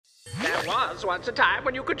There was once a time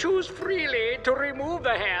when you could choose freely to remove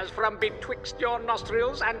the hairs from betwixt your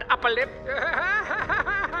nostrils and upper lip.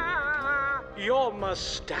 Your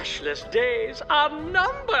mustacheless days are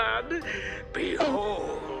numbered.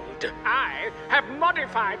 Behold, I have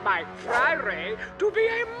modified my fry ray to be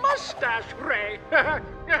a mustache ray.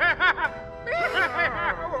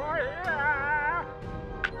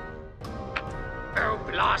 Oh,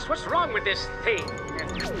 blast, what's wrong with this thing?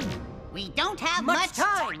 We don't have Much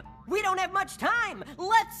time! We don't have much time!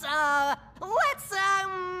 Let's suit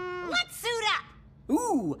up!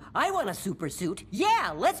 Ooh, I want a super suit.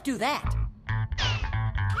 Yeah, let's do that.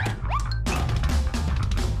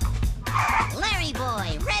 Larry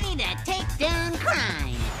Boy, ready to take down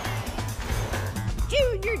crime.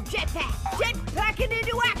 Junior Jetpack, jetpacking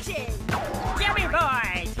into action! Jimmy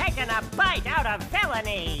Boy, taking a bite out of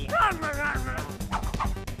felony. Night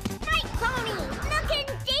Pony, looking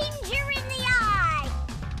danger in the eye!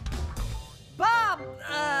 Bob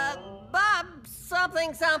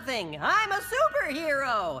something. I'm a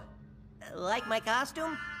superhero. Like my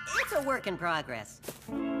costume? It's a work in progress.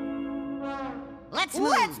 Let's move.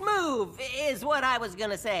 Let's move, is what I was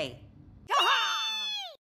gonna say.